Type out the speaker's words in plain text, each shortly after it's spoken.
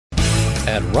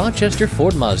At Rochester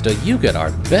Ford Mazda, you get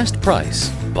our best price,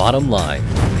 bottom line.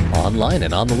 Online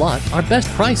and on the lot, our best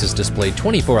price is displayed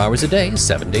 24 hours a day,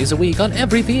 7 days a week on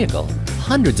every vehicle.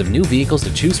 Hundreds of new vehicles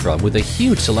to choose from with a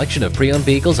huge selection of pre-owned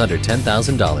vehicles under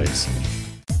 $10,000.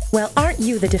 Well, aren't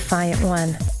you the defiant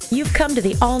one? You've come to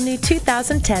the all-new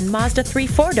 2010 Mazda 3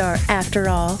 4-door after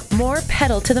all. More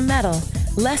pedal to the metal,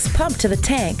 less pump to the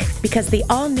tank, because the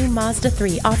all-new Mazda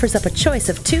 3 offers up a choice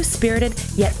of two spirited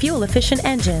yet fuel-efficient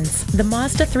engines. The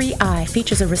Mazda 3i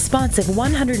features a responsive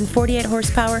 148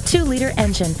 horsepower 2-liter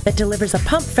engine that delivers a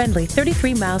pump-friendly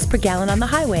 33 miles per gallon on the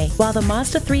highway, while the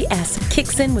Mazda 3s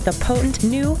kicks in with a potent,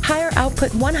 new,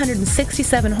 higher-output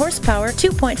 167 horsepower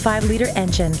 2.5-liter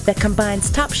engine that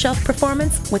combines top-shelf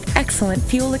performance with excellent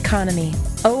fuel economy.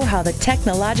 Oh, how the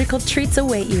technological treats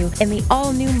await you in the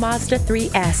all-new Mazda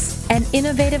 3s. An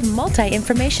innovative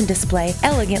multi-information display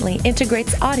elegantly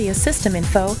integrates audio system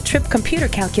info, trip computer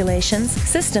calculations,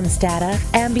 systems data,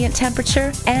 ambient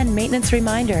temperature, and maintenance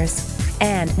reminders.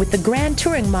 And with the Grand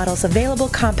Touring model's available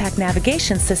compact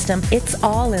navigation system, it's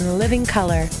all in living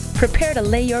color. Prepare to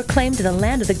lay your claim to the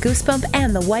land of the goosebump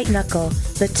and the white knuckle,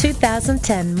 the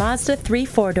 2010 Mazda 3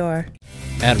 4-door.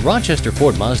 At Rochester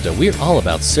Ford Mazda, we're all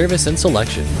about service and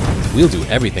selection. We'll do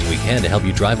everything we can to help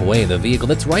you drive away in the vehicle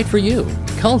that's right for you.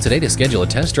 Call today to schedule a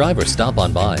test drive or stop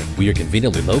on by. We are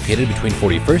conveniently located between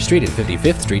 41st Street and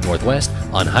 55th Street Northwest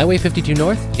on Highway 52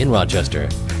 North in Rochester.